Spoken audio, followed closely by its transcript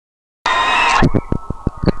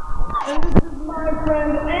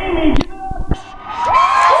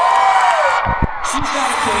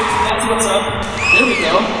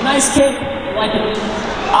nice cape. Like it.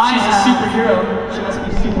 She's a superhero. She must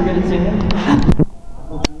be super good at singing.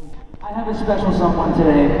 I have a special someone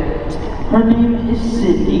today. Her name is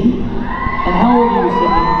Sydney. And how old are you,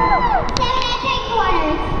 Sydney? 7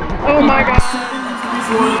 3/4. Oh my god.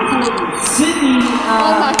 Sydney,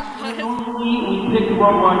 normally we pick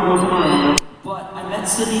worldwide girls in Orlando, but I met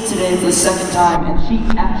Sydney today for the second time, and she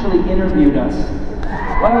actually interviewed us.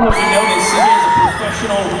 Well, I don't know if you know this, Sydney is a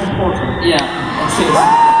professional reporter. Yeah, that's it.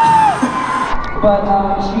 But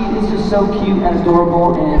she is just so cute and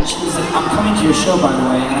adorable, and she was like, I'm coming to your show, by the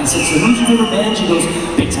way. And I said, so who's your favorite band? She goes,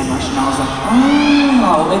 Big Time Rush. And I was like,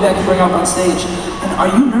 oh, maybe I can bring her up on stage. And are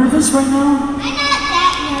you nervous right now? I'm not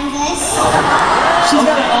that nervous. She's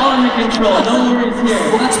got it all under control, no worries here.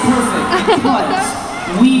 Well, that's perfect, because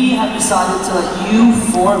we have decided to let you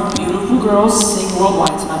four beautiful girls sing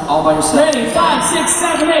worldwide tonight all by yourself. Ready, 5, 6,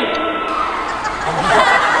 7, 8.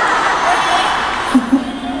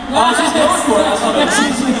 Oh, she's going for it. I love it.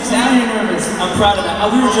 She's down here nervous. I'm proud of that.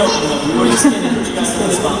 We were joking though. We were just kidding. You guys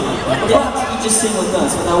put a spotlight. Yeah, you just sing with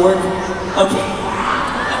us. Would that work? Okay.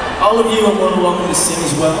 All of you are more than welcome to sing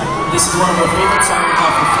as well. This is one of our favorite songs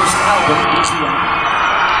off the first album, BTR.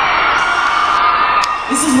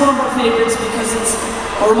 This is one of our favorites because it's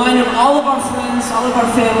a reminder of all of our friends, all of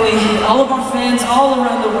our family, all of our fans all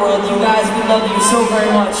around the world. You guys, we love you so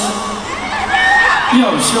very much. Yo,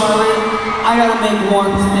 Charlotte, I gotta make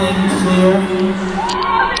one thing clear.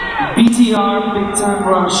 BTR, Big Time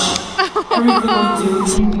Rush, everything we do,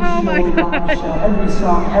 TV show, live show, every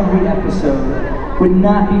song, every episode, would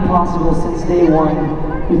not be possible since day one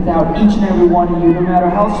without each and every one of you, no matter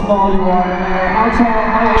how small you are, no matter how tall,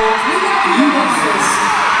 how old, you exist.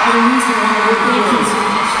 Are the reason why we're here.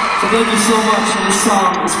 So thank you so much, and this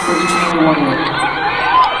song is for each and every one of you.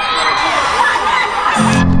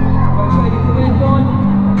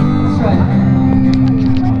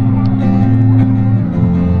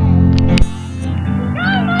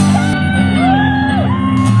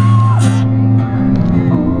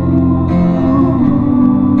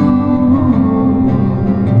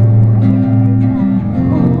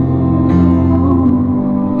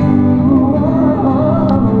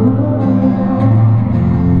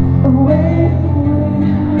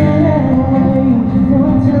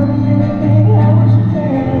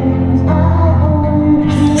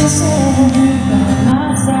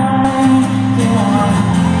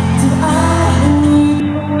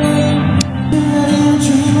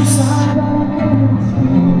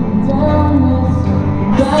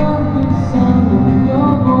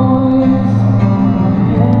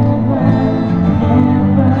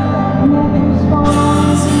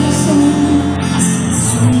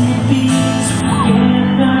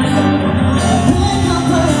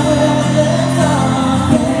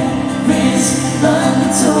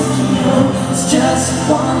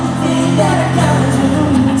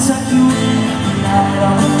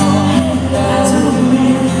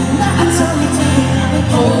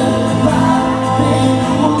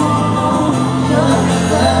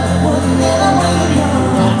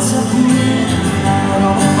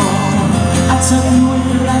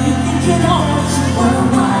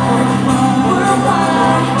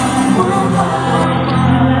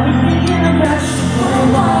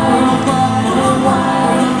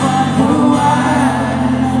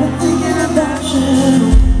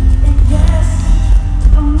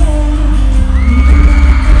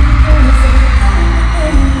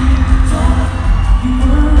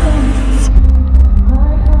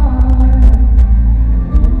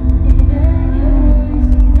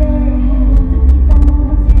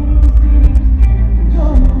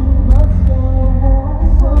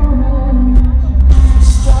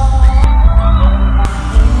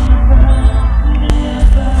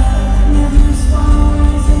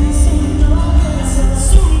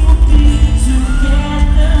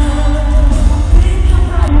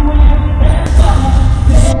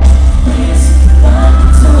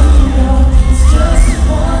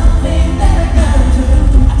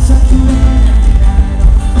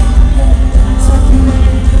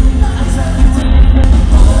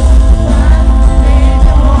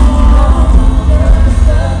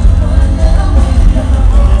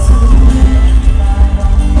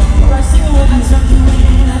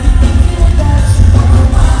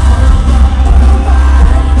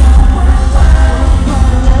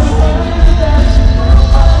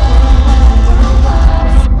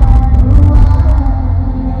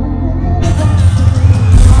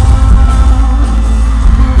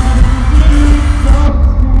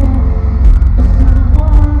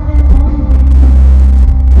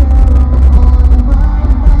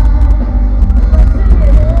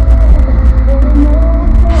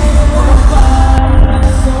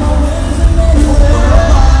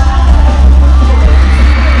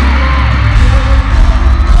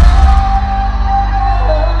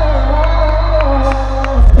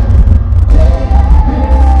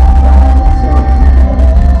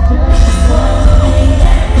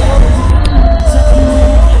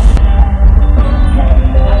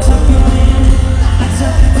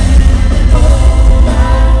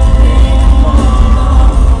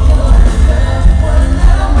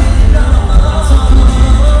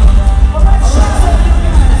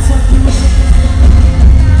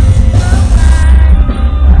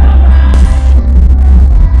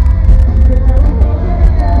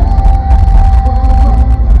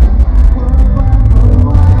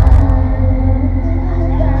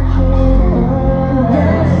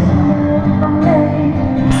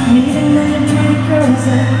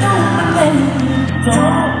 said, don't let me,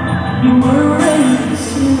 don't you worry.